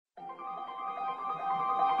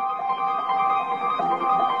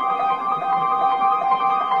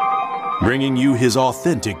bringing you his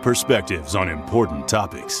authentic perspectives on important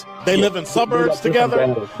topics. They live in suburbs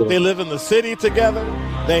together. They live in the city together.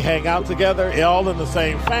 They hang out together, all in the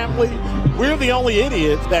same family. We're the only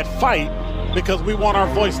idiots that fight because we want our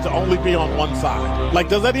voice to only be on one side. Like,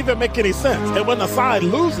 does that even make any sense? And when the side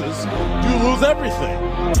loses, you lose everything.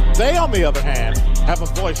 They, on the other hand, have a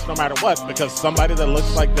voice no matter what because somebody that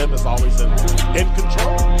looks like them is always in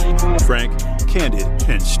control. Frank, candid,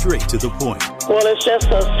 and straight to the point. Well, it's just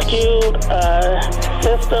a skewed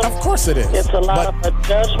system. Of course it is. It's a lot of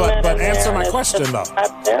judgment. But answer my question, though.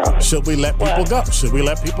 Should we let people go? Should we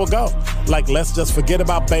let people go? Like, let's just forget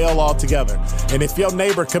about bail altogether. And if your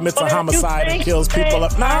neighbor commits a homicide and kills people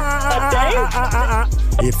up,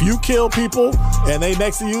 if you kill people and they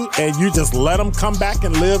next to you and you just let them come back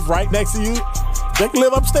and live right next to you, they can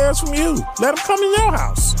live upstairs from you. Let them come in your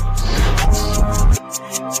house.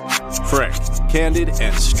 Frank, candid,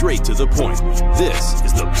 and straight to the point. This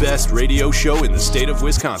is the best radio show in the state of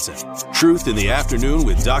Wisconsin. Truth in the Afternoon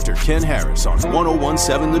with Dr. Ken Harris on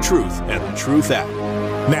 101.7 The Truth and The Truth app.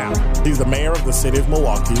 Now, he's the mayor of the city of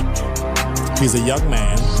Milwaukee. He's a young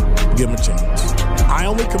man. Give him a chance. I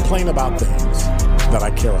only complain about things that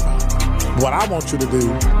I care about. What I want you to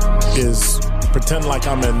do is pretend like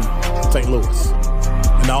I'm in St. Louis.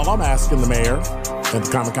 And all I'm asking the mayor and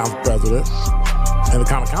the Common Council president and the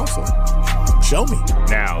Common Council, show me.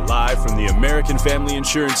 Now, live from the American Family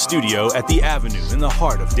Insurance Studio at the Avenue in the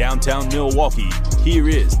heart of downtown Milwaukee, here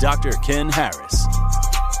is Dr. Ken Harris.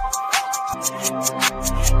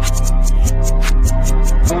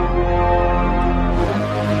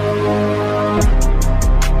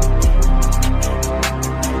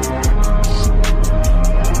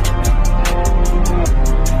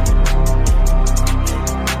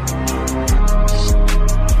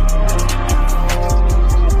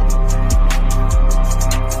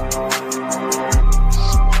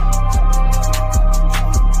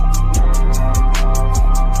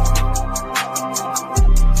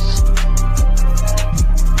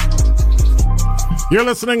 You're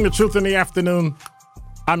listening to Truth in the Afternoon.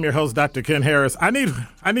 I'm your host, Dr. Ken Harris. I need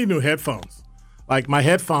new headphones. Like, my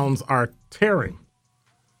headphones are tearing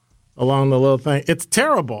along the little thing. It's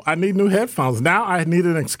terrible. I need new headphones. Now I need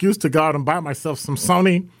an excuse to go out and buy myself some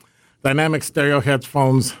Sony Dynamic Stereo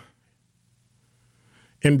headphones,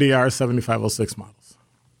 MDR 7506 models.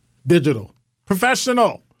 Digital.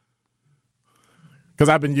 Professional. Because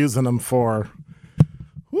I've been using them for,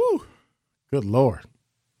 good Lord.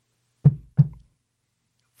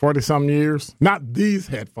 40-some years. Not these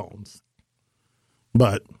headphones,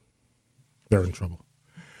 but they're in trouble.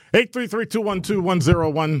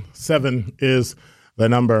 833-212-1017 is the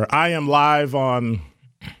number. I am live on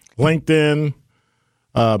LinkedIn,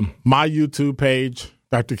 my YouTube page,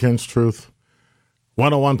 Dr. Ken's Truth,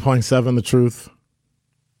 101.7 The Truth,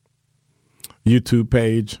 YouTube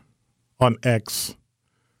page, on X,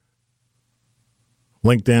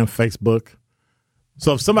 LinkedIn, Facebook.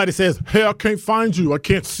 So if somebody says, hey, I can't find you, I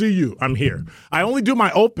can't see you, I'm here. I only do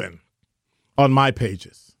my open on my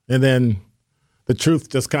pages. And then the truth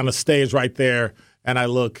just kind of stays right there, and I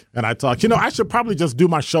look and I talk. You know, I should probably just do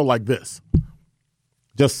my show like this.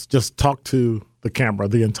 Just talk to the camera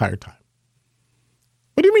the entire time.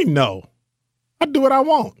 What do you mean no? I do what I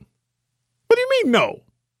want. What do you mean no?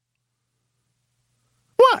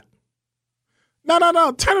 What? No.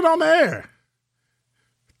 Turn it on the air.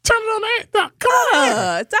 Turn it on the air. No, come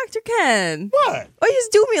on. Dr. Ken. What? Why you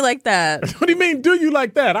just do me like that? What do you mean do you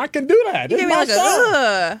like that? I can do that. You It's gave me my like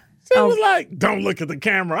show. She was like, don't look at the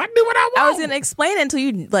camera. I do what I want. I was going to explain it until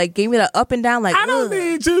you like gave me the up and down like, I don't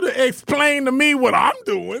need you to explain to me what I'm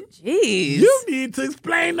doing. Jeez. You need to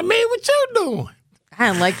explain to me what you're doing. I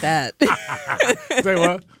didn't like that. Say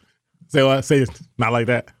what? Say what? Say it's not like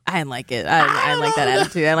that. I didn't like it. I didn't like that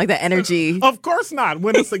attitude. I didn't like that energy. Of course not.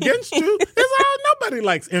 When it's against you, it's all, nobody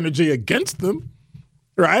likes energy against them.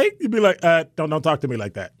 Right? You'd be like, don't talk to me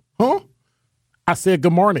like that. Huh? I said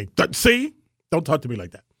good morning. See? Don't talk to me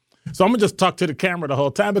like that. So I'm going to just talk to the camera the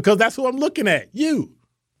whole time because that's who I'm looking at. You.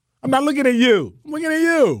 I'm not looking at you. I'm looking at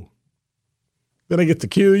you. Then I get to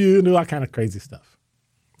cue you and do all kind of crazy stuff.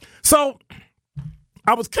 So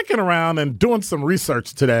I was kicking around and doing some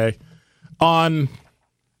research today on,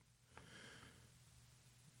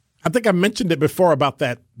 I think I mentioned it before about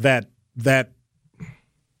that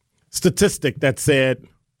statistic that said,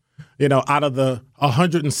 you know, out of the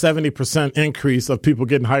 170% increase of people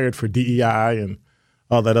getting hired for DEI and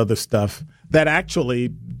all that other stuff, that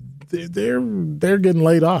actually they're getting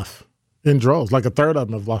laid off in droves. Like a third of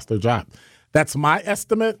them have lost their job. That's my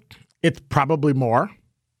estimate. It's probably more,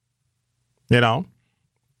 you know.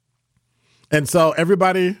 And so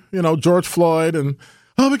everybody, you know, George Floyd and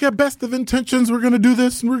oh, we got best of intentions. We're going to do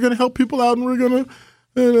this and we're going to help people out and we're going to.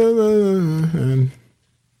 And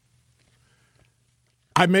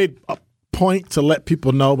I made a point to let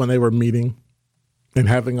people know when they were meeting and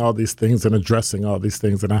having all these things and addressing all these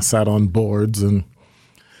things. And I sat on boards and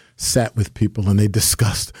sat with people and they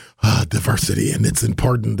discussed diversity and it's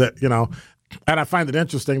important that, and I find it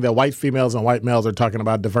interesting that white females and white males are talking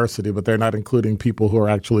about diversity, but they're not including people who are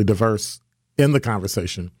actually diverse in the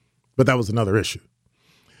conversation. But that was another issue.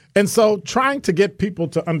 And so trying to get people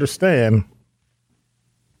to understand,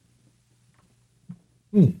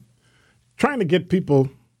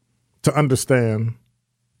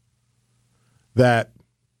 that,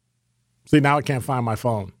 see, now I can't find my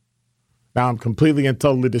phone. Now I'm completely and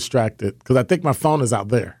totally distracted because I think my phone is out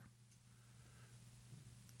there.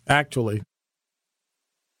 Actually.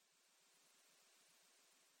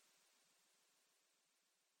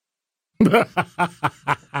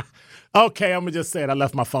 Okay, I'm going to just say it. I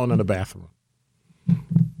left my phone in the bathroom.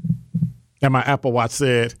 And my Apple Watch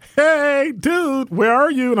said, hey, dude, where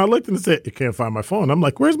are you? And I looked and it said, you can't find my phone. I'm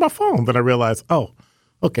like, where's my phone? Then I realized, oh,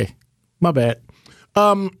 okay, my bad.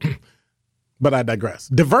 But I digress.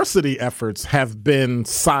 Diversity efforts have been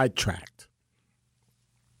sidetracked.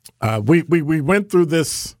 We went through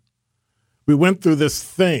this. We went through this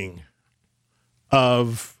thing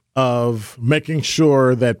of making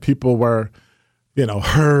sure that people were,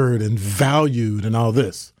 heard and valued and all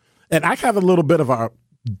this. And I have a little bit of a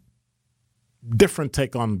different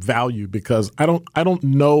take on value because I don't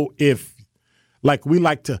know if I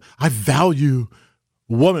value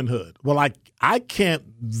womanhood. Well, I can't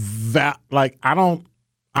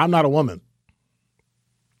I'm not a woman.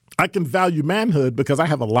 I can value manhood because I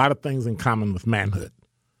have a lot of things in common with manhood.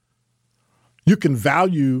 You can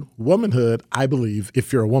value womanhood, I believe,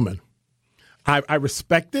 if you're a woman. I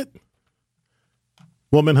respect it.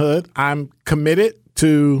 Womanhood. I'm committed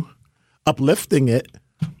to uplifting it.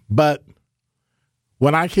 But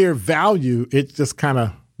when I hear value, it just kind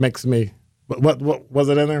of makes me, what was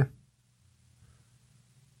it in there?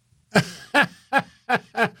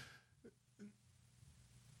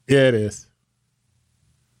 Yeah, it is.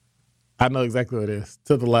 I know exactly what it is.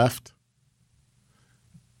 To the left.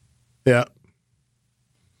 Yeah.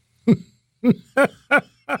 We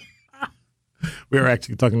were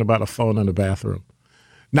actually talking about a phone in the bathroom.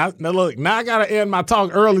 Now look, now I got to end my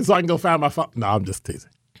talk early so I can go find my phone. No, I'm just teasing.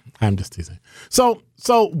 So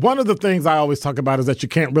one of the things I always talk about is that you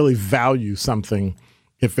can't really value something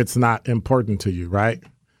if it's not important to you, right?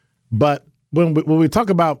 But when we talk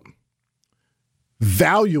about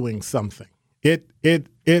valuing something, it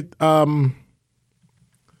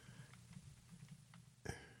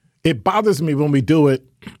bothers me when we do it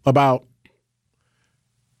about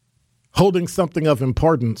holding something of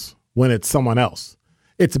importance when it's someone else.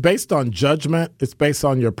 It's based on judgment. It's based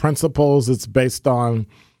on your principles. It's based on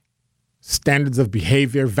standards of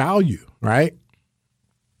behavior, value, right?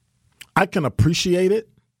 I can appreciate it.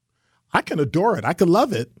 I can adore it. I can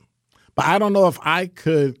love it. But I don't know if I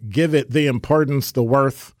could give it the importance, the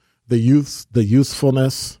worth, the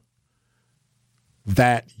usefulness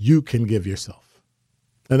that you can give yourself.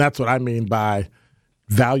 And that's what I mean by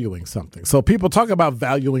valuing something. So people talk about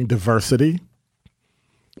valuing diversity,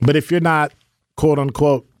 but if you're not, quote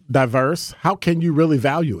unquote, diverse, how can you really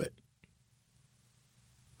value it?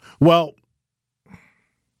 Well,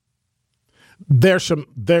 there's some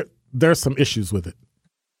issues with it.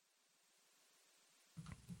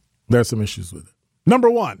 There's some issues with it. Number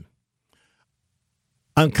one,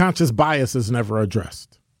 unconscious bias is never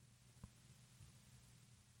addressed.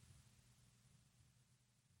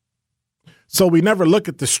 So we never look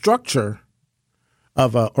at the structure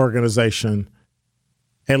of an organization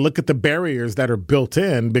and look at the barriers that are built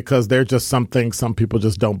in because they're just some things some people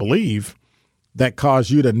just don't believe that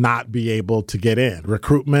cause you to not be able to get in.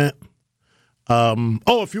 Recruitment.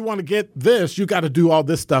 If you want to get this, you got to do all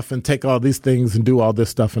this stuff and take all these things and do all this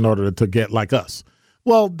stuff in order to get like us.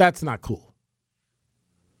 Well, that's not cool.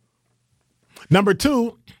 Number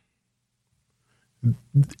two,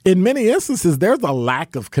 in many instances, there's a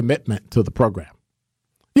lack of commitment to the program.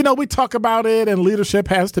 We talk about it and leadership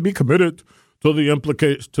has to be committed to the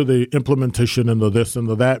implementation and the this and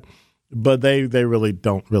the that, but they really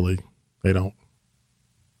don't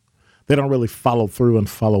follow through and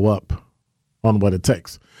follow up on what it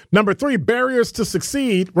takes. Number three, barriers to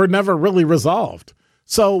succeed were never really resolved.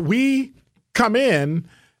 So we come in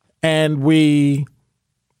and we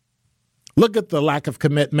look at the lack of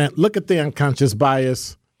commitment, look at the unconscious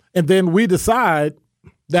bias, and then we decide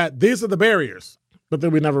that these are the barriers, but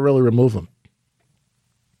then we never really remove them.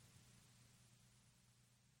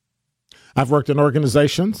 I've worked in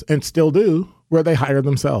organizations and still do where they hire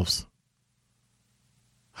themselves.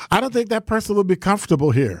 I don't think that person would be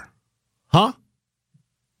comfortable here. Huh?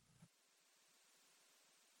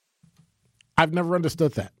 I've never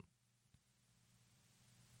understood that.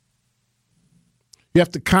 You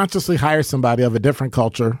have to consciously hire somebody of a different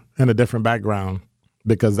culture and a different background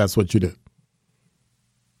because that's what you do.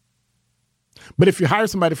 But if you hire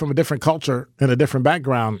somebody from a different culture and a different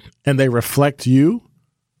background and they reflect you,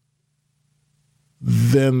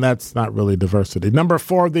 then that's not really diversity. Number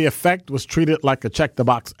 4, the effect was treated like a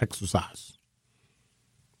check-the-box exercise.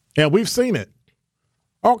 And we've seen it.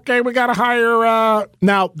 Okay, we got to hire.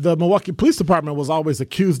 Now, the Milwaukee Police Department was always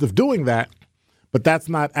accused of doing that, but that's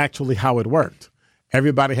not actually how it worked.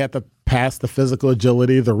 Everybody had to pass the physical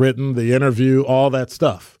agility, the written, the interview, all that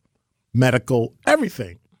stuff, medical,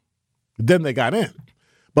 everything. Then they got in.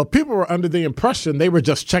 But people were under the impression they were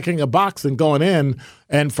just checking a box and going in,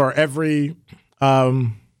 and for every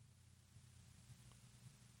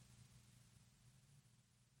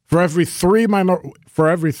three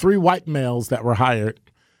white males that were hired,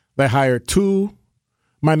 they hired 2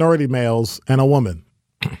 minority males and a woman.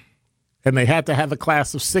 And they had to have a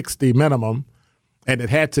class of 60 minimum, and it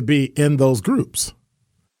had to be in those groups.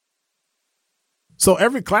 So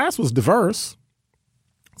every class was diverse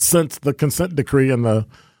since the consent decree and the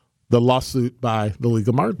lawsuit by the League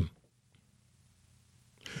of Martin.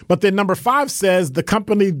 But then number 5 says the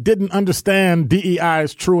company didn't understand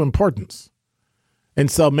DEI's true importance. And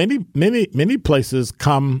so many places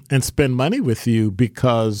come and spend money with you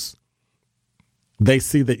because they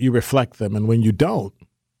see that you reflect them. And when you don't,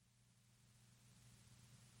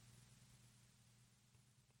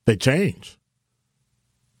 they change.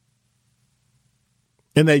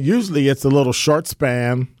 And that usually it's a little short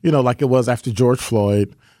span, like it was after George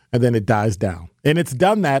Floyd, and then it dies down. And it's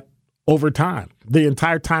done that over time. The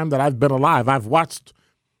entire time that I've been alive, I've watched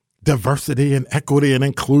diversity and equity and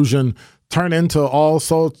inclusion turn into all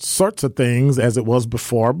sorts of things as it was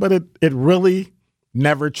before, but it really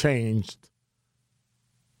never changed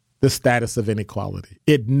the status of inequality.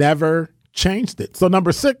 It never changed it. So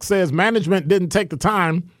number 6 says management didn't take the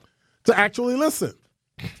time to actually listen.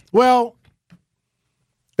 Well,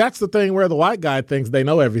 that's the thing where the white guy thinks they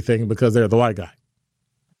know everything because they're the white guy.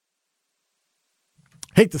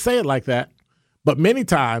 Hate to say it like that, but many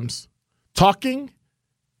times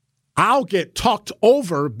I'll get talked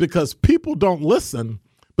over because people don't listen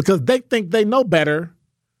because they think they know better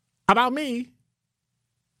about me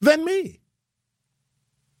than me.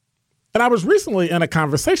 And I was recently in a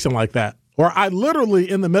conversation like that where I literally,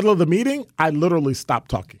 in the middle of the meeting, I literally stopped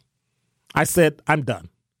talking. I said, I'm done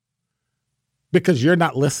because you're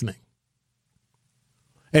not listening.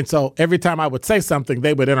 And so every time I would say something,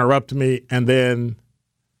 they would interrupt me and then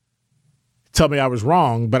tell me I was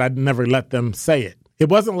wrong, but I'd never let them say it. It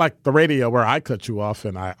wasn't like the radio where I cut you off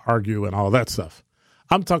and I argue and all that stuff.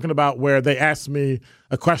 I'm talking about where they asked me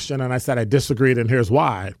a question and I said I disagreed and here's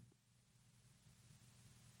why.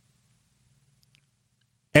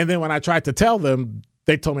 And then when I tried to tell them,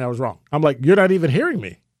 they told me I was wrong. I'm like, you're not even hearing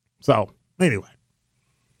me. So anyway,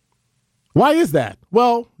 why is that?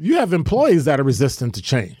 Well, you have employees that are resistant to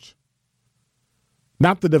change.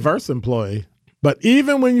 Not the diverse employee. But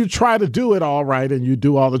even when you try to do it all right and you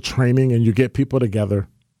do all the training and you get people together,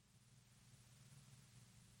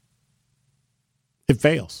 it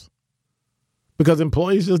fails because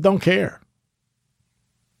employees just don't care.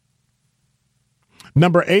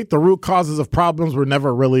 Number 8, the root causes of problems were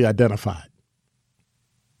never really identified.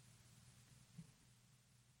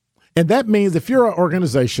 And that means if you're an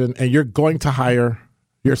organization and you're going to hire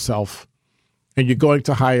yourself and you're going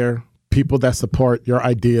to hire people that support your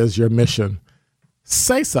ideas, your mission,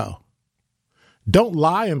 say so. Don't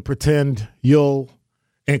lie and pretend you'll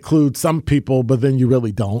include some people, but then you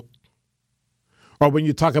really don't. Or when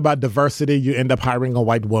you talk about diversity, you end up hiring a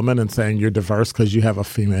white woman and saying you're diverse because you have a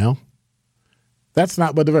female. That's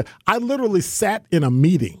not what diversity. I literally sat in a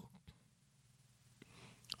meeting,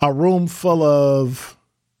 a room full of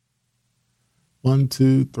 1,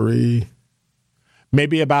 2, 3,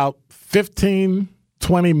 maybe about 15,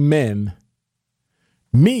 20 men,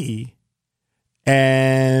 me,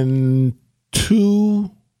 and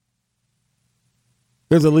 2,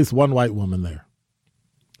 there's at least 1 white woman there.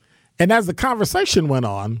 And as the conversation went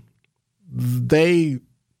on, they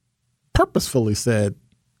purposefully said,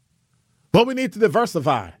 well, we need to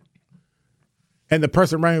diversify. And the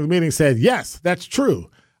person running the meeting said, yes, that's true.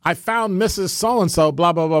 I found Mrs. So-and-so,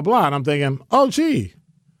 blah, blah, blah, blah. And I'm thinking, oh, gee,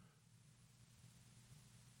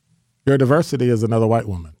 your diversity is another white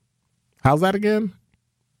woman. How's that again?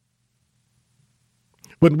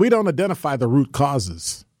 When we don't identify the root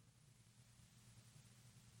causes,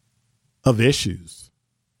 of issues,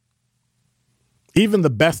 even the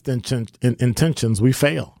best intentions, we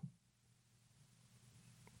fail.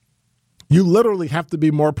 You literally have to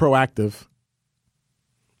be more proactive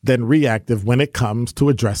than reactive when it comes to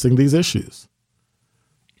addressing these issues.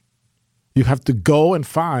 You have to go and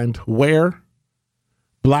find where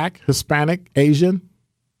Black, Hispanic, Asian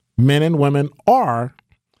men and women are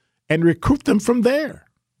and recruit them from there.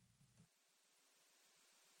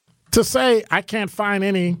 To say, I can't find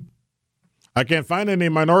any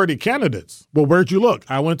minority candidates. Well, where'd you look?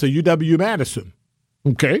 I went to UW-Madison.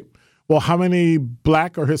 Okay. Well, how many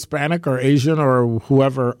Black or Hispanic or Asian or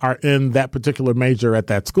whoever are in that particular major at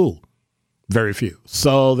that school? Very few.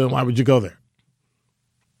 So then why would you go there?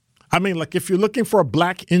 I mean, like if you're looking for a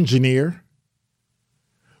Black engineer,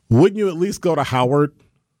 wouldn't you at least go to Howard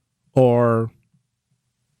or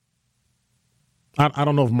I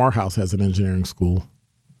don't know if Morehouse has an engineering school.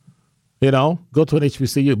 You know, go to an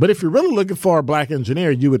HBCU. But if you're really looking for a Black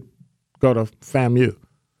engineer, you would go to FAMU,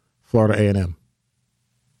 Florida A&M.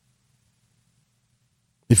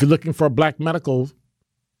 If you're looking for a Black medical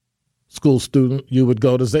school student, you would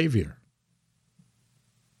go to Xavier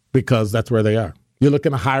because that's where they are. You're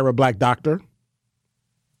looking to hire a Black doctor,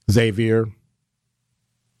 Xavier,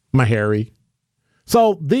 Meharry.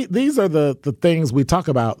 So these are the things we talk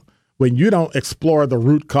about. When you don't explore the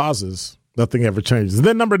root causes, nothing ever changes. And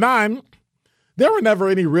then number 9, there were never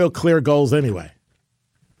any real clear goals anyway.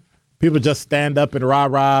 People just stand up and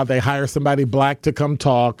rah-rah. They hire somebody Black to come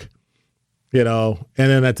talk. You know, and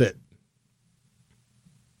then that's it.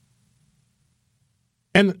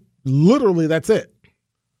 And literally, that's it.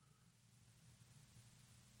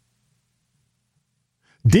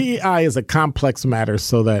 DEI is a complex matter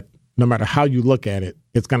so that no matter how you look at it,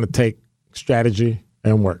 it's going to take strategy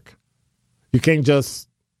and work. You can't just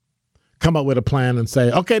come up with a plan and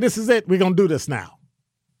say, okay, this is it. We're going to do this now.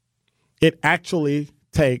 It actually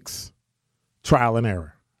takes trial and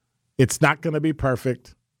error. It's not going to be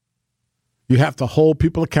perfect. You have to hold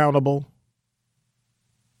people accountable.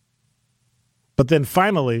 But then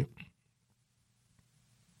finally,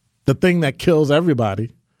 the thing that kills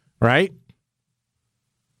everybody, right?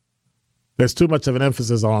 There's too much of an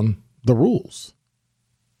emphasis on the rules.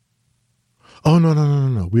 Oh,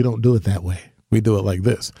 no. We don't do it that way. We do it like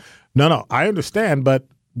this. No, I understand. But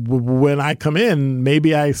when I come in,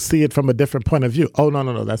 maybe I see it from a different point of view. Oh,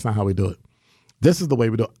 no. That's not how we do it. This is the way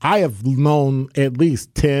we do it. I have known at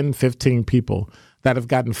least 10, 15 people that have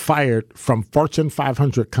gotten fired from Fortune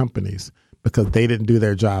 500 companies because they didn't do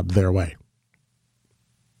their job their way.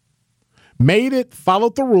 Made it,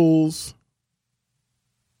 followed the rules,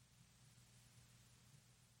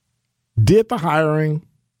 did the hiring,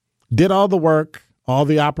 did all the work, all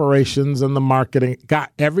the operations and the marketing,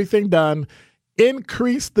 got everything done,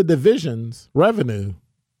 increased the division's revenue,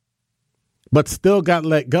 but still got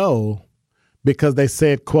let go because they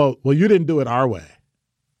said, quote, well, you didn't do it our way.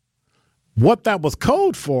 What that was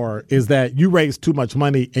code for is that you raised too much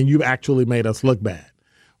money and you actually made us look bad.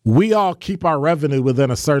 We all keep our revenue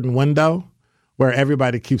within a certain window where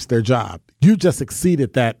everybody keeps their job. You just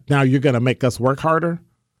exceeded that. Now you're going to make us work harder.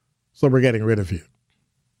 So we're getting rid of you.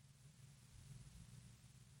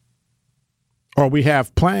 Or we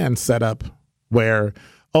have plans set up where,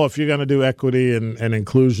 oh, if you're going to do equity and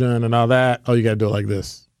inclusion and all that, oh, you got to do it like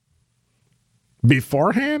this.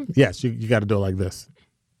 Beforehand, yes, you got to do it like this.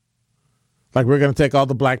 Like we're going to take all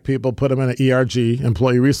the Black people, put them in an ERG,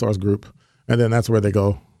 employee resource group, and then that's where they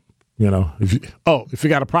go. You know, if you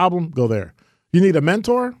got a problem, go there. You need a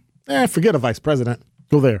mentor? Forget a vice president.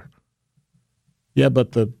 Go there. Yeah,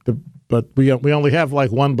 but we only have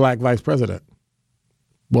like one Black vice president.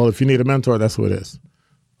 Well, if you need a mentor, that's who it is.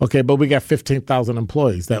 Okay, but we got 15,000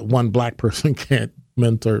 employees. That one Black person can't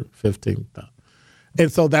mentor 15,000.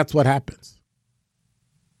 And so that's what happens.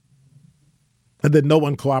 And then no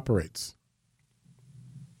one cooperates.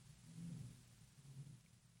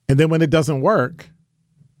 And then when it doesn't work,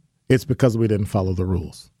 it's because we didn't follow the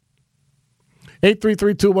rules.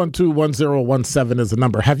 833-212-1017 is the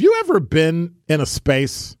number. Have you ever been in a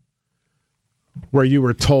space where you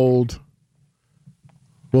were told,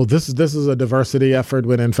 well, this is a diversity effort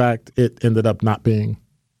when in fact it ended up not being?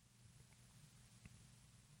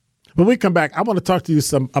 When we come back, I want to talk to you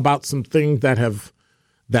about some things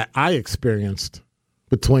that I experienced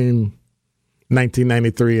between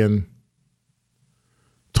 1993 and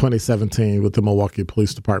 2017 with the Milwaukee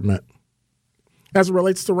Police Department as it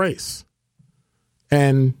relates to race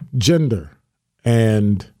and gender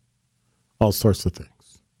and all sorts of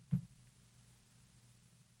things.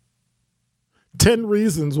 10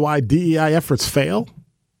 reasons why DEI efforts fail.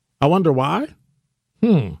 I wonder why.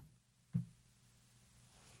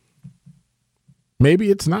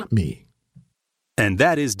 maybe it's not me. And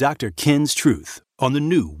that is Dr. Ken's Truth on the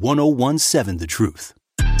new 1017 The Truth.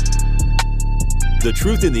 The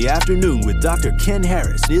Truth in the Afternoon with Dr. Ken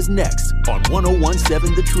Harris is next on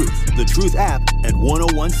 1017 The Truth, The Truth app, and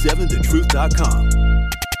 1017thetruth.com.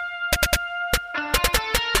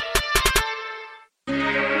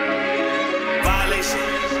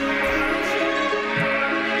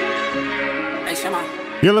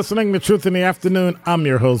 You're listening to Truth in the Afternoon. I'm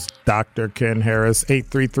your host, Dr. Ken Harris.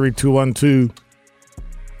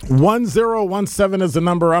 833-212-1017 is the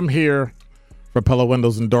number. I'm here for Pella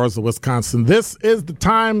Windows and Doors of Wisconsin. This is the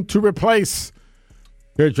time to replace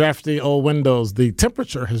your drafty old windows. The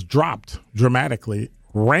temperature has dropped dramatically.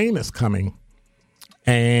 Rain is coming.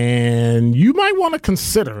 And you might want to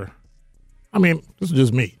consider, I mean, this is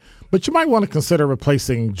just me, but you might want to consider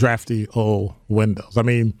replacing drafty old windows. I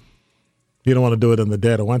mean, you don't want to do it in the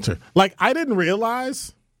dead of winter. Like, I didn't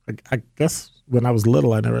realize, I guess when I was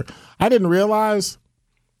little, I didn't realize,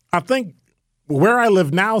 I think where I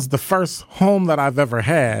live now is the first home that I've ever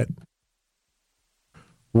had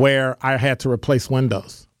where I had to replace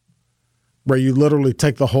windows, where you literally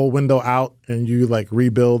take the whole window out and you like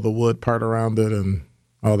rebuild the wood part around it and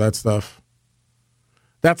all that stuff.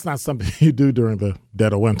 That's not something you do during the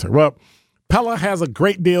dead of winter. Well, Pella has a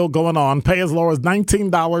great deal going on. Pay as low as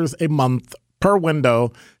 $19 a month per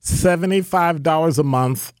window, $75 a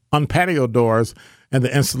month on patio doors, and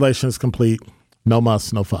the installation is complete. No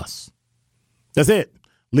muss, no fuss. That's it.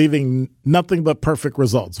 Leaving nothing but perfect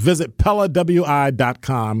results. Visit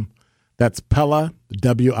PellaWI.com. That's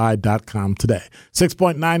PellaWI.com today.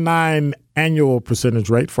 6.99 annual percentage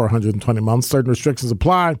rate for 120 months. Certain restrictions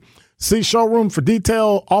apply. See showroom for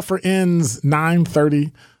detail. Offer ends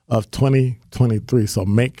 9/30 of 2023. So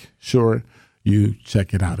make sure you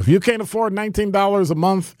check it out. If you can't afford $19 a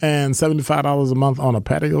month and $75 a month on a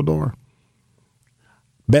patio door,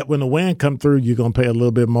 bet when the wind come through, you're going to pay a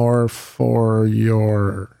little bit more for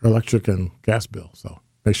your electric and gas bill. So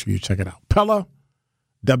make sure you check it out.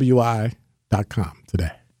 PellaWI.com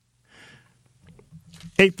today.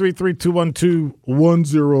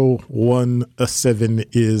 833-212-1017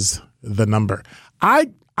 is the number. I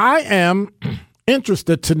am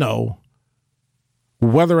interested to know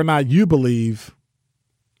whether or not you believe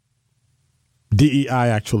DEI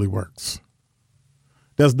actually works.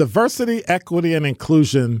 Does diversity, equity, and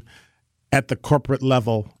inclusion at the corporate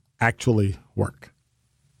level actually work?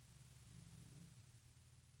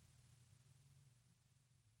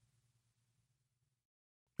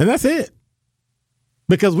 And that's it.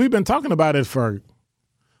 Because we've been talking about it for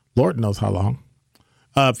Lord knows how long.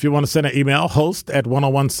 If you want to send an email,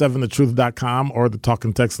 host@1017thetruth.com, or the talk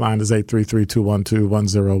and text line is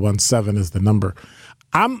 833-212-1017 is the number.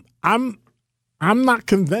 I'm not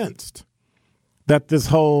convinced that this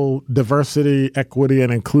whole diversity, equity,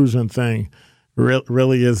 and inclusion thing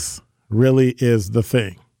really is the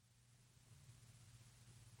thing.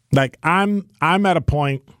 Like, I'm at a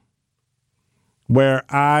point where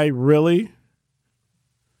I really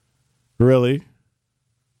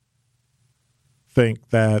think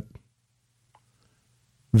that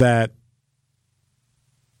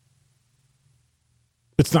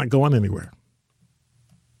it's not going anywhere.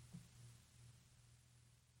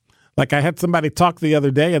 Like, I had somebody talk the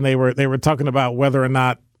other day, and they were talking about whether or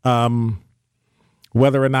not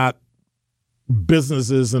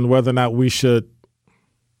businesses and whether or not we should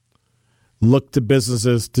look to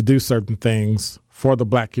businesses to do certain things for the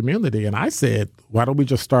black community. And I said, why don't we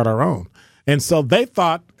just start our own? And so they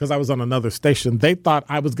thought, because I was on another station, they thought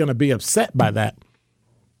I was going to be upset by that.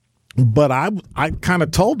 But I kind of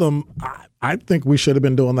told them, I think we should have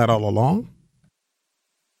been doing that all along.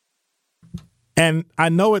 And I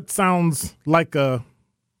know it sounds like a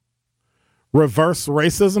reverse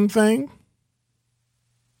racism thing,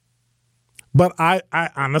 but I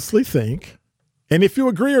honestly think, and if you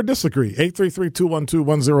agree or disagree,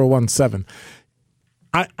 833-212-1017,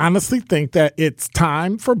 I honestly think that it's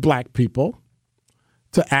time for black people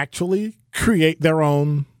to actually create their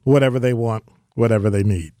own whatever they want, whatever they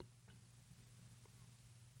need.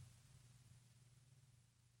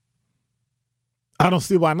 I don't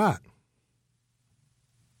see why not.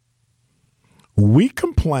 We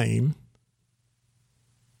complain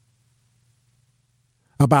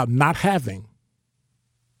about not having,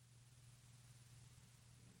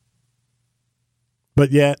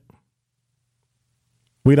 but yet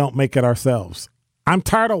we don't make it ourselves. I'm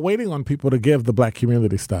tired of waiting on people to give the black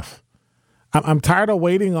community stuff. I'm tired of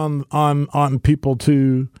waiting on people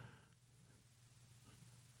to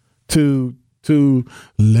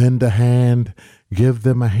lend a hand, give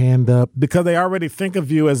them a hand up, because they already think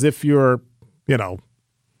of you as if you're,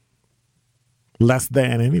 less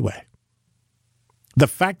than anyway. The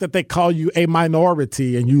fact that they call you a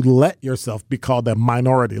minority and you let yourself be called a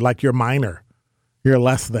minority, like you're minor, you're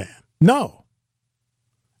less than. No,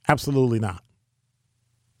 absolutely not.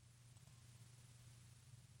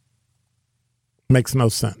 Makes no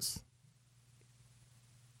sense.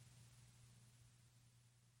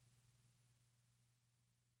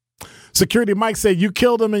 Security Mike said, you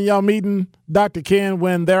killed him in y'all meeting, Dr. Ken,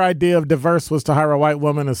 when their idea of diverse was to hire a white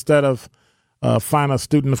woman instead of find a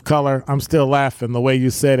student of color. I'm still laughing. The way you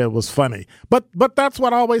said it was funny. But that's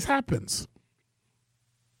what always happens.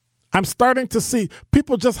 I'm starting to see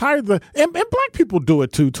people just hire and black people do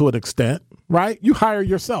it too, to an extent, right? You hire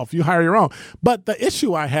yourself, you hire your own. But the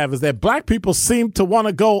issue I have is that black people seem to want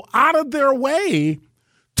to go out of their way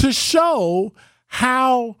to show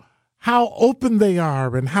how open they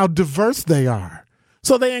are and how diverse they are.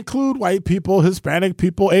 So they include white people, Hispanic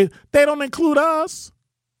people. They don't include us.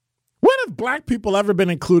 When have black people ever been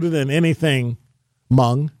included in anything,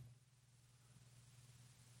 Mung?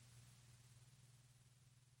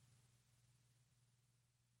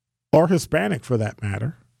 Or Hispanic, for that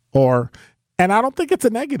matter. And I don't think it's a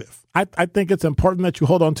negative. I think it's important that you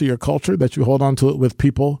hold on to your culture, that you hold on to it with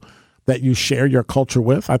people that you share your culture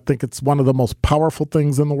with. I think it's one of the most powerful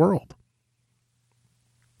things in the world.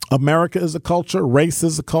 America is a culture. Race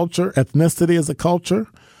is a culture. Ethnicity is a culture.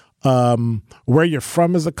 Where you're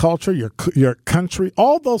from is a culture. Your country,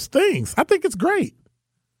 all those things. I think it's great.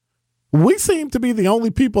 We seem to be the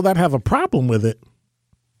only people that have a problem with it.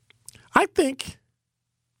 I think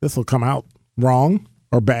this will come out wrong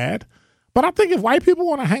or bad, but I think if white people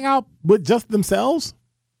want to hang out with just themselves,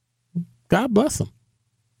 God bless them.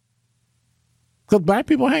 Because black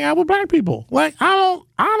people hang out with black people. Like, I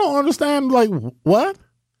don't understand, like, what?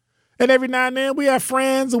 And every now and then we have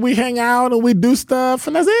friends and we hang out and we do stuff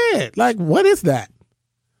and that's it. Like, what is that?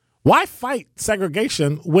 Why fight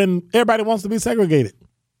segregation when everybody wants to be segregated?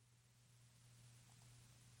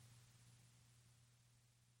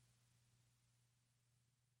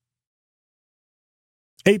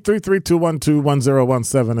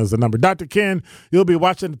 (833-212-1017) is the number. Dr. Ken, you'll be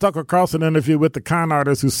watching the Tucker Carlson interview with the con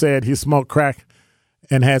artist who said he smoked crack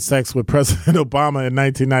and had sex with President Obama in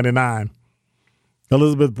 1999.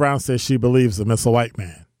 Elizabeth Brown says she believes him. It's a white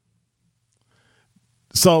man.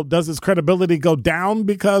 So does his credibility go down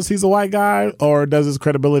because he's a white guy, or does his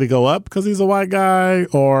credibility go up because he's a white guy,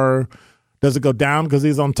 or does it go down because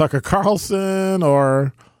he's on Tucker Carlson,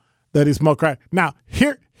 or that he smoked crack? Now,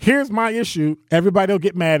 here's my issue. Everybody will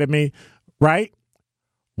get mad at me, right?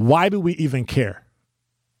 Why do we even care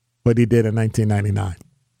what he did in 1999?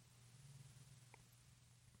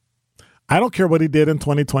 I don't care what he did in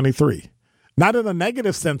 2023. Not in a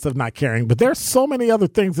negative sense of not caring, but there's so many other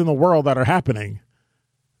things in the world that are happening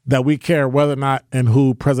that we care whether or not and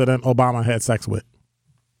who President Obama had sex with.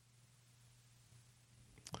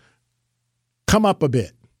 Come up a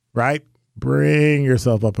bit, right? Bring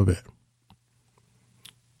yourself up a bit.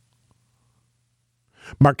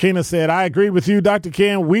 Marquina said, I agree with you, Dr.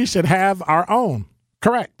 Ken. We should have our own.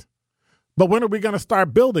 Correct. But when are we going to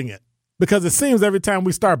start building it? Because it seems every time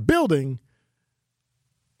we start building,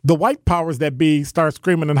 the white powers that be start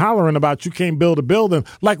screaming and hollering about you can't build a building.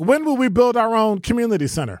 Like, when will we build our own community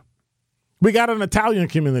center? We got an Italian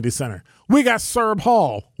community center. We got Serb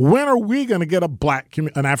Hall. When are we going to get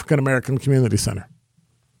an African-American community center?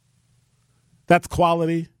 That's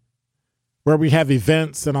quality, where we have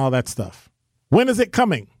events and all that stuff. When is it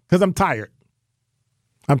coming? Because I'm tired.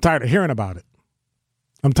 I'm tired of hearing about it.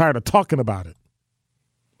 I'm tired of talking about it.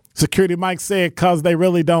 Security Mike said, because they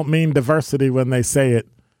really don't mean diversity when they say it.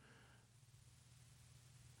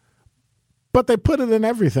 But they put it in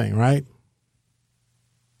everything, right?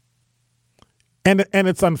 And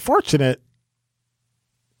it's unfortunate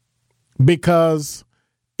because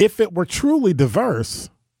if it were truly diverse,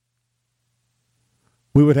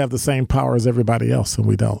 we would have the same power as everybody else, and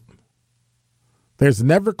we don't. There's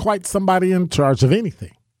never quite somebody in charge of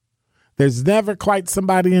anything. There's never quite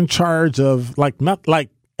somebody in charge of like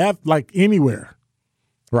anywhere,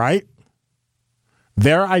 right?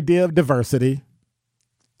 Their idea of diversity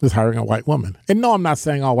is hiring a white woman. And no, I'm not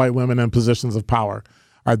saying all white women in positions of power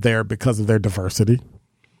are there because of their diversity,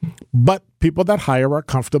 but people that hire are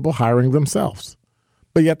comfortable hiring themselves.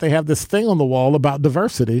 But yet they have this thing on the wall about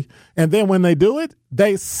diversity. And then when they do it,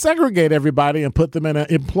 they segregate everybody and put them in an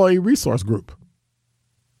employee resource group.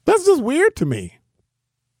 That's just weird to me.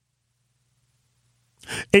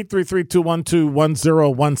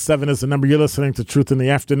 833-212-1017 is the number. You're listening to Truth in the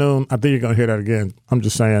Afternoon. I think you're going to hear that again. I'm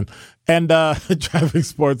just saying. And traffic,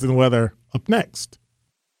 sports, and weather up next.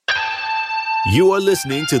 You are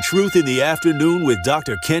listening to Truth in the Afternoon with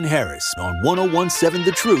Dr. Ken Harris on 1017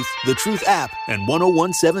 The Truth app, and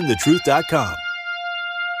 1017thetruth.com.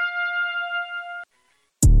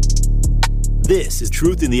 This is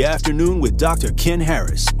Truth in the Afternoon with Dr. Ken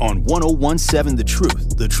Harris on 1017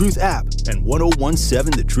 The Truth app, and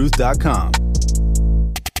 1017thetruth.com.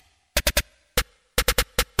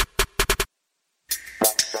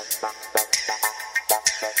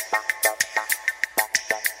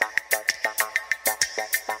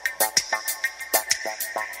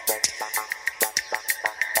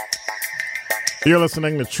 You're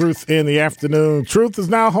listening to Truth in the Afternoon. Truth is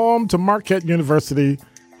now home to Marquette University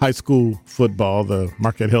high school football. The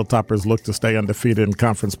Marquette Hilltoppers look to stay undefeated in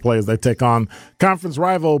conference play as they take on conference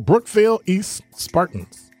rival Brookfield East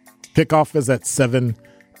Spartans. Kickoff is at 7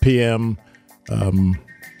 p.m.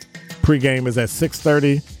 Pregame is at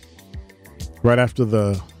 6:30, right after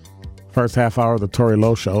the first half hour of the Tory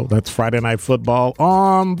Lowe Show. That's Friday Night Football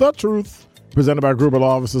on The Truth, presented by Gruber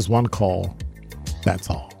Law Offices. One call. That's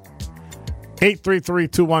all.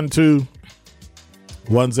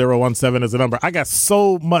 833-212-1017 is the number. I got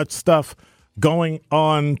so much stuff going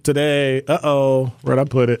on today. Uh-oh. Where'd I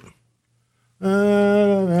put it?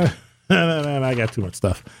 I got too much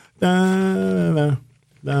stuff. There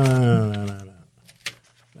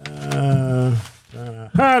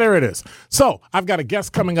it is. So I've got a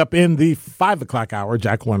guest coming up in the 5 o'clock hour,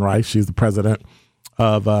 Jacqueline Rice. She's the president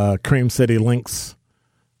of Cream City Links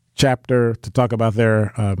chapter, to talk about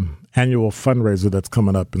their annual fundraiser that's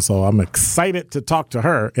coming up. And so I'm excited to talk to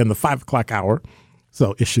her in the 5 o'clock hour.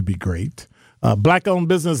 So it should be great. Black-owned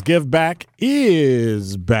business Give Back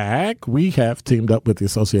is back. We have teamed up with the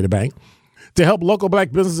Associated Bank to help local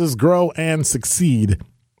black businesses grow and succeed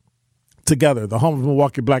together. The home of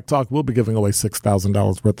Milwaukee Black Talk will be giving away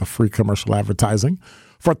 $6,000 worth of free commercial advertising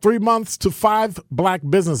for 3 months to 5 black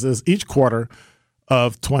businesses each quarter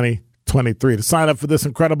of 2023. To sign up for this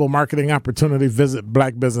incredible marketing opportunity, visit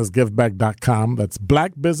blackbusinessgiveback.com. That's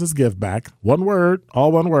blackbusinessgiveback, one word,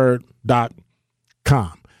 all one word,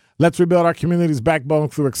 .com. Let's rebuild our community's backbone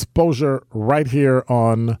through exposure right here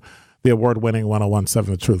on the award-winning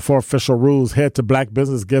 1017 The Truth. For official rules, head to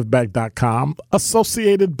blackbusinessgiveback.com.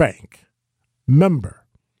 Associated Bank, member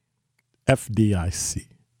FDIC.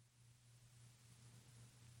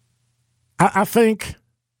 I think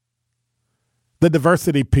the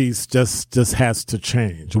diversity piece just has to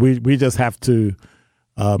change. We just have to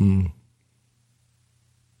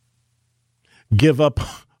give up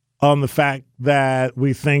on the fact that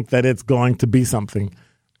we think that it's going to be something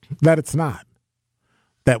that it's not.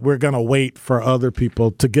 That we're going to wait for other people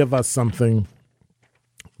to give us something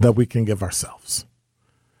that we can give ourselves.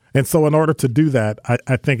 And so in order to do that,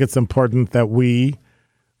 I think it's important that we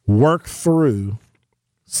work through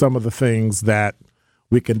some of the things that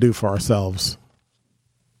we can do for ourselves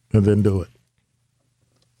and then do it.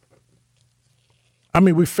 I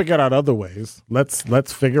mean, we figured out other ways.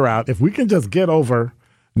 Let's figure out if we can just get over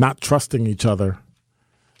not trusting each other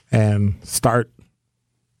and start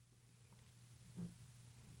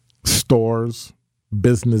stores,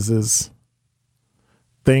 businesses,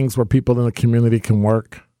 things where people in the community can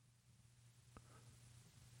work.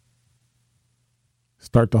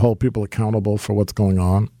 Start to hold people accountable for what's going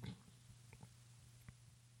on.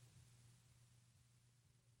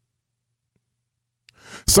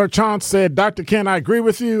 Sir Chance said, Dr. Ken, I agree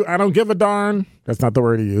with you. I don't give a darn. That's not the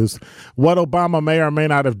word he used. What Obama may or may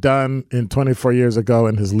not have done in 24 years ago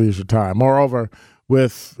in his leisure time. Moreover,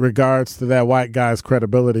 with regards to that white guy's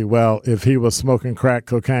credibility, well, if he was smoking crack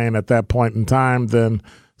cocaine at that point in time, then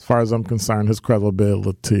as far as I'm concerned, his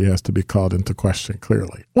credibility has to be called into question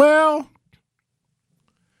clearly. Well,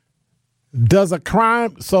 does a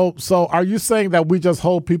crime, so are you saying that we just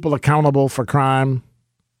hold people accountable for crime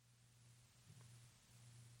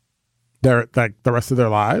like the rest of their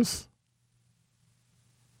lives?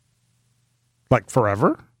 Like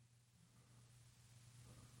forever?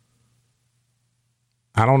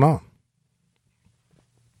 I don't know.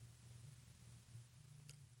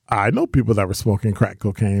 I know people that were smoking crack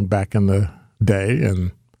cocaine back in the day,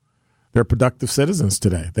 and they're productive citizens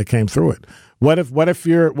today. They came through it. What if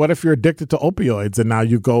you're addicted to opioids and now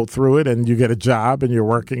you go through it and you get a job and you're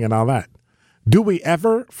working and all that? Do we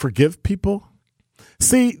ever forgive people?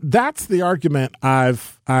 See, that's the argument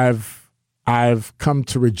I've come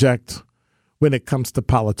to reject when it comes to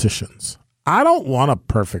politicians. I don't want a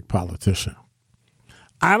perfect politician.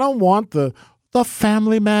 I don't want the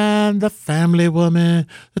family man, the family woman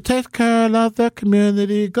that takes care of their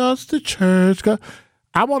community, goes to church.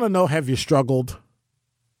 I want to know, have you struggled?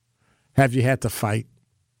 Have you had to fight?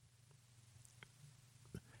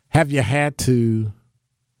 Have you had to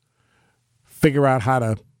figure out how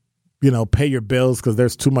to, pay your bills because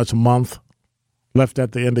there's too much month left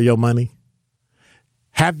at the end of your money?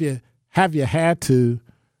 Have you had to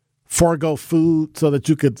forego food so that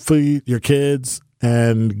you could feed your kids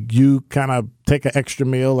and you kind of take an extra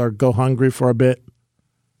meal or go hungry for a bit?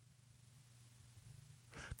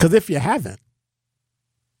 Because if you haven't,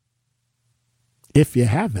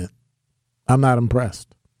 I'm not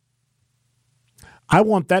impressed. I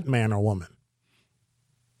want that man or woman.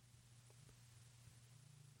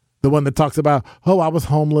 The one that talks about, I was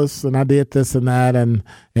homeless and I did this and that and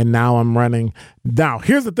now I'm running. Now,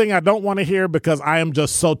 here's the thing I don't want to hear because I am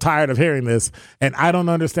just so tired of hearing this and I don't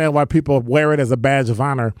understand why people wear it as a badge of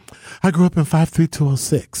honor. I grew up in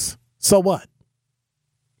 53206. So what?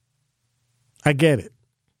 I get it.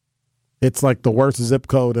 It's like the worst zip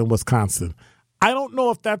code in Wisconsin. I don't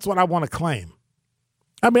know if that's what I want to claim.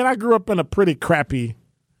 I mean, I grew up in a pretty crappy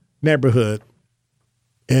neighborhood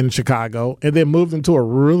in Chicago and then moved into a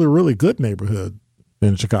really, really good neighborhood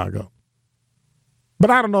in Chicago. But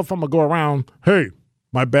I don't know if I'm going to go around, hey,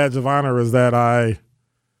 my badge of honor is that I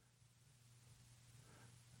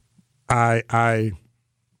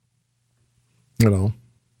grew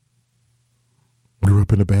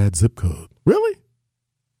up in a bad zip code. Really?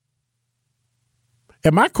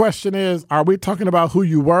 And my question is, are we talking about who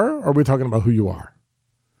you were or are we talking about who you are?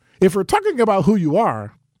 If we're talking about who you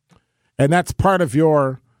are, and that's part of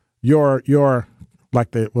your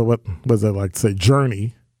like what was it like say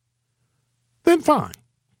journey, then fine.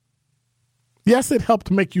 Yes, it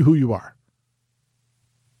helped make you who you are.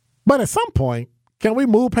 But at some point, can we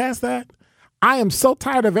move past that? I am so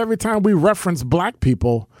tired of every time we reference black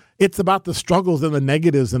people, it's about the struggles and the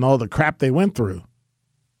negatives and all the crap they went through.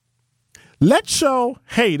 Let's show,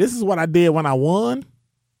 hey, this is what I did when I won.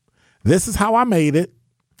 This is how I made it.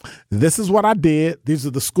 This is what I did. These are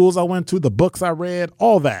the schools I went to, the books I read,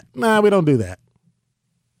 all that. Nah, we don't do that.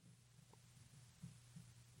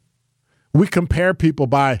 We compare people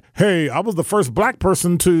by, hey, I was the first black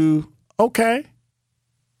person to, okay.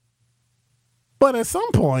 But at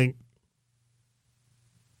some point,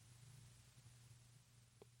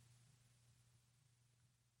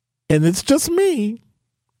 and it's just me,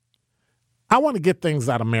 I want to get things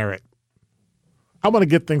out of merit. I want to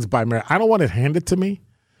get things by merit. I don't want it handed to me.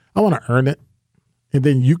 I want to earn it, and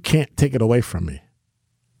then you can't take it away from me.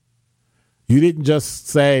 You didn't just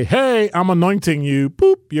say, hey, I'm anointing you,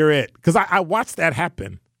 boop, you're it. Because I watched that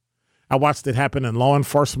happen. I watched it happen in law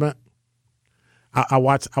enforcement. I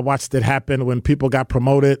watched it happen when people got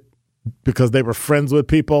promoted because they were friends with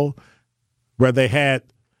people where they had,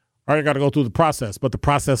 all right, you got to go through the process. But the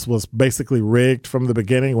process was basically rigged from the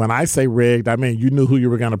beginning. When I say rigged, I mean you knew who you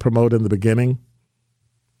were going to promote in the beginning.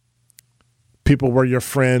 People were your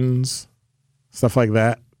friends, stuff like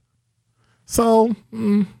that. So,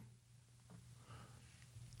 I'm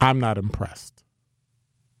not impressed.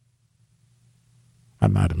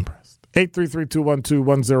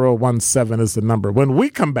 833-212-1017 is the number. When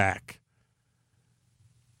we come back,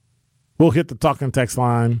 we'll hit the talking text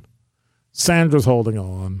line. Sandra's holding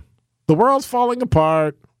on. The world's falling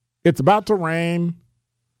apart. It's about to rain.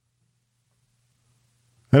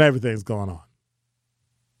 And everything's going on.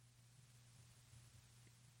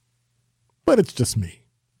 But it's just me.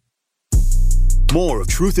 More of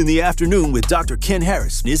Truth in the Afternoon with Dr. Ken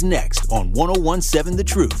Harris is next on 1017 The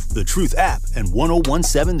Truth, The Truth app, and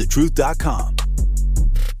 1017thetruth.com.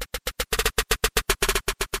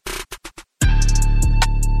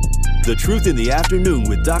 The Truth in the Afternoon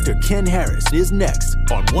with Dr. Ken Harris is next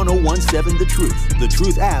on 1017 The Truth, The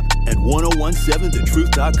Truth app, and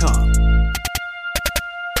 1017thetruth.com.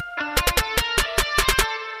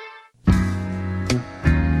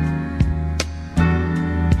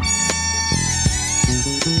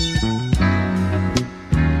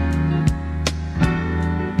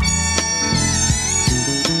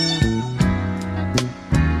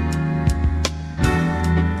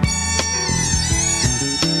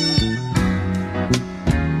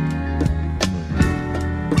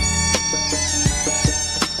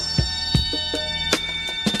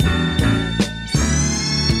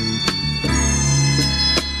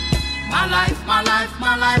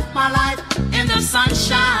 My life in the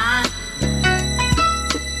sunshine.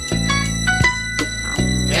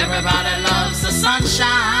 Everybody loves the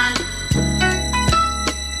sunshine.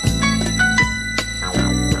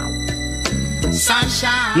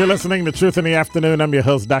 Sunshine. You're listening to Truth in the Afternoon. I'm your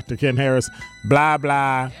host, Dr. Ken Harris. Blah,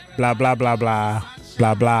 blah, blah, blah, blah, blah,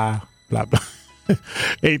 blah, blah, blah, blah.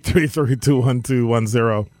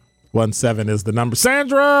 833-212-1017 is the number.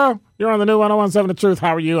 Sandra, you're on the new 1017 The Truth.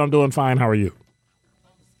 How are you? I'm doing fine. How are you?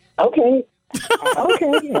 Okay.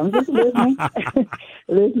 Okay, I'm just listening,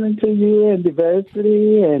 listening to you and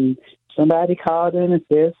diversity. And somebody called in and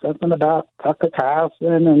said something about Tucker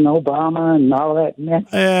Carlson and Obama and all that mess.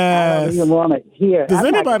 I don't even want to hear. Does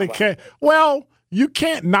anybody care? Well, you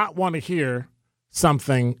can't not want to hear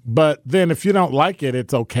something, but then if you don't like it,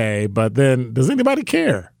 it's okay. But then, does anybody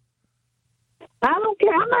care? I don't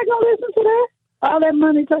care. I'm not going to listen to that. All that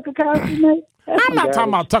money Tucker Carlson made. I'm not talking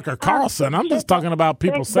about Tucker Carlson. I'm just talking about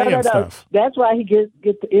people saying stuff. That's why he gets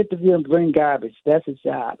to interview and bring garbage. That's his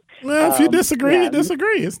job. Well, if you disagree, you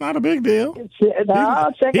disagree. It's not a big deal. He's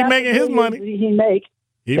making his money.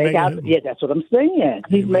 Yeah, that's what I'm saying.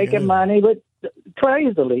 He's making money with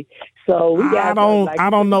crazily. So we got. I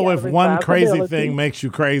don't know if one crazy thing makes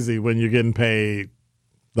you crazy when you're getting paid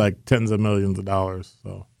like tens of millions of dollars.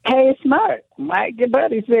 So. Hey, smart. Mike, your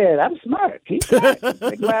buddy said, I'm smart. He's smart. He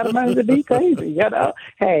takes a lot of money to be crazy,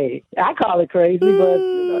 Hey, I call it crazy, but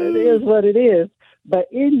it is what it is. But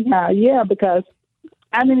anyhow, yeah, because,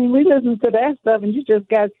 we listen to that stuff, and you just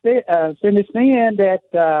got finished saying that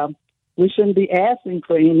we shouldn't be asking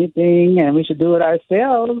for anything, and we should do it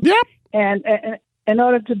ourselves. Yep. And in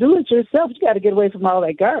order to do it yourself, you got to get away from all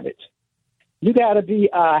that garbage. You got to be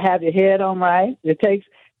have your head on right. It takes...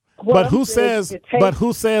 But who says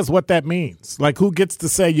what that means? Like, who gets to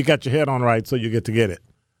say you got your head on right so you get to get it?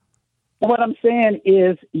 What I'm saying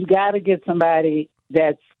is you got to get somebody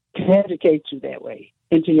that can educate you that way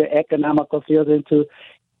into your economical field, into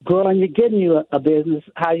getting you a business,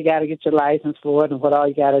 how you got to get your license for it and what all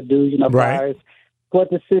you got to do, right. Far as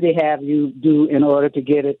what the city have you do in order to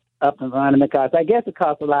get it up and running. Because I guess it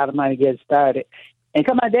costs a lot of money to get started. And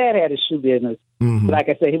because my dad had a shoe business, like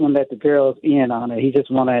I said, he wouldn't let the girls in on it. He just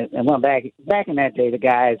wanted, and went back in that day, the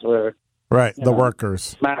guys were the workers,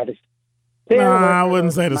 smartest. No, I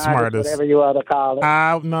wouldn't say the smartest. Whatever you ought to call it.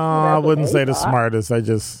 I wouldn't say the smartest. I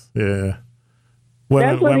just women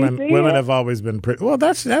have always been pretty. Well,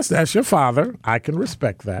 that's your father. I can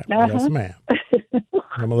respect that. Yes, ma'am.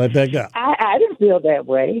 I'm gonna let that go. I didn't feel that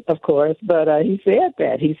way, of course, but he said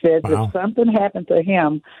that. He said if something happened to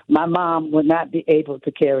him, my mom would not be able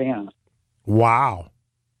to carry on. Wow.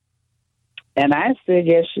 And I said,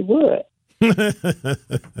 yes, she would. I'm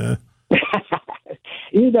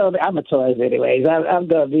a Taurus anyways. I'm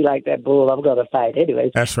going to be like that bull. I'm going to fight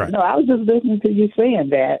anyways. That's right. No, I was just listening to you saying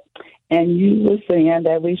that, and you were saying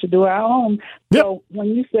that we should do our own. Yep. So when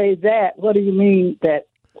you say that, what do you mean that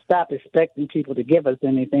stop expecting people to give us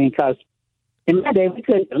anything? Because in my day,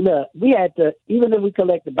 we had to, even if we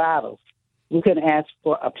collected bottles, we couldn't ask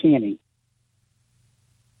for a penny.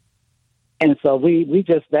 And so we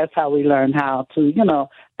just, that's how we learned how to, we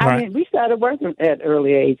started working at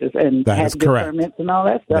early ages and had to get permits and all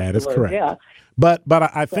that stuff. That is correct. Yeah. But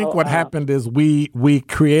I think what happened is we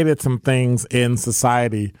created some things in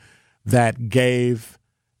society that gave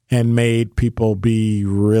and made people be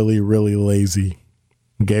really, really lazy,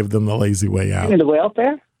 gave them the lazy way out. You mean the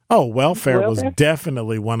welfare? Oh, welfare was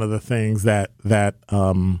definitely one of the things that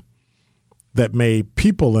made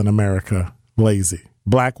people in America lazy.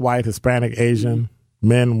 Black, white, Hispanic, Asian,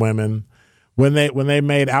 men, women, when they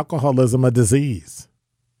made alcoholism a disease,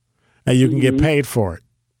 and you can get paid for it.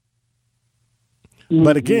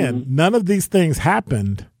 But again, none of these things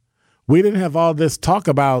happened. We didn't have all this talk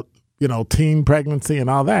about, teen pregnancy and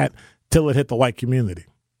all that till it hit the white community.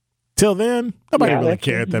 Till then, nobody really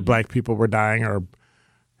cared that black people were dying or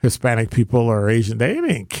Hispanic people or Asian. They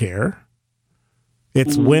didn't care.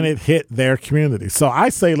 It's when it hit their community. So I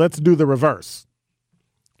say let's do the reverse.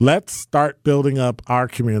 Let's start building up our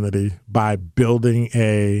community by building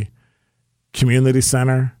a community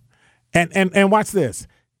center. And watch this.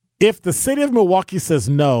 If the city of Milwaukee says,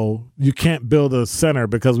 no, you can't build a center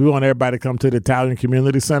because we want everybody to come to the Italian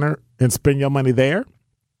Community Center and spend your money there,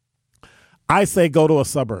 I say go to a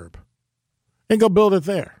suburb and go build it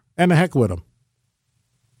there. And the heck with them.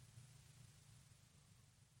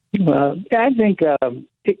 Well, I think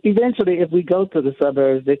eventually if we go to the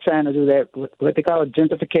suburbs, they're trying to do that, what they call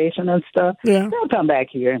gentrification and stuff. Yeah. They'll come back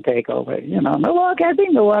here and take over. Milwaukee, I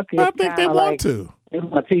think Milwaukee is they want to. They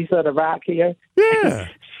want a piece of the rock here. Yeah.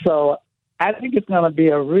 So I think it's going to be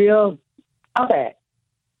a real okay.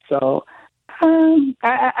 So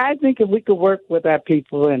I think if we could work with our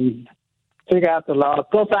people and figure out the laws,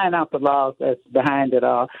 go find out the laws that's behind it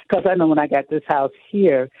all. Because I know when I got this house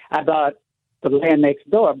here, I bought the land next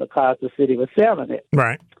door because the city was selling it.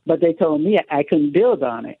 Right. But they told me I couldn't build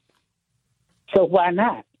on it. So why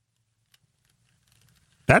not?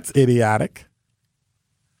 That's idiotic.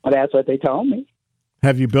 Well, that's what they told me.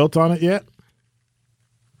 Have you built on it yet?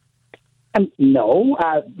 No,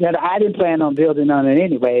 I didn't plan on building on it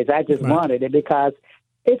anyways. I just wanted it because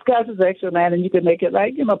It's because it's extra land, and you can make it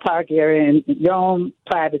like, park area and your own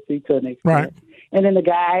privacy to an extent. Right. And then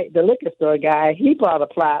the liquor store guy, he bought a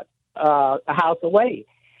plot, a house away,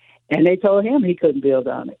 and they told him he couldn't build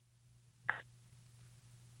on it.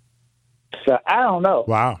 So I don't know.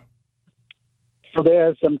 Wow. So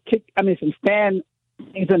there's some things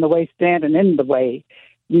in the way, standing in the way,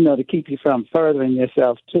 to keep you from furthering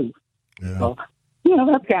yourself too. Yeah. So,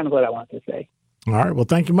 that's kind of what I want to say. All right. Well,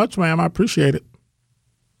 thank you much, ma'am. I appreciate it.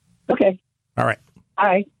 Okay. All right. All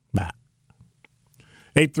right. Bye.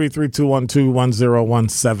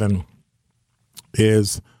 833-212-1017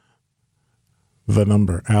 is the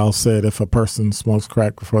number. Al said, if a person smokes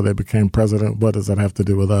crack before they became president, what does that have to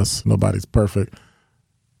do with us? Nobody's perfect.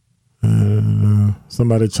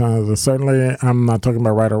 Somebody trying to, certainly, I'm not talking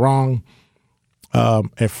about right or wrong.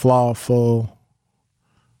 A flawful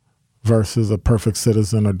versus a perfect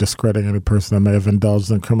citizen or discrediting any person that may have indulged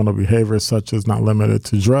in criminal behavior such as not limited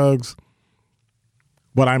to drugs.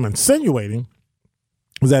 What I'm insinuating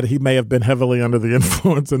is that he may have been heavily under the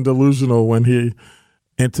influence and delusional when he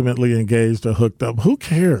intimately engaged or hooked up. Who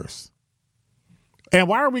cares? And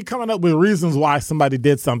why are we coming up with reasons why somebody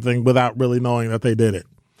did something without really knowing that they did it?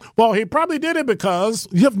 Well, he probably did it because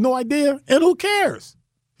you have no idea, and who cares?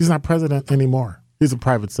 He's not president anymore. He's a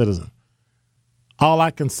private citizen. All I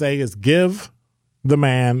can say is give the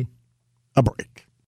man a break.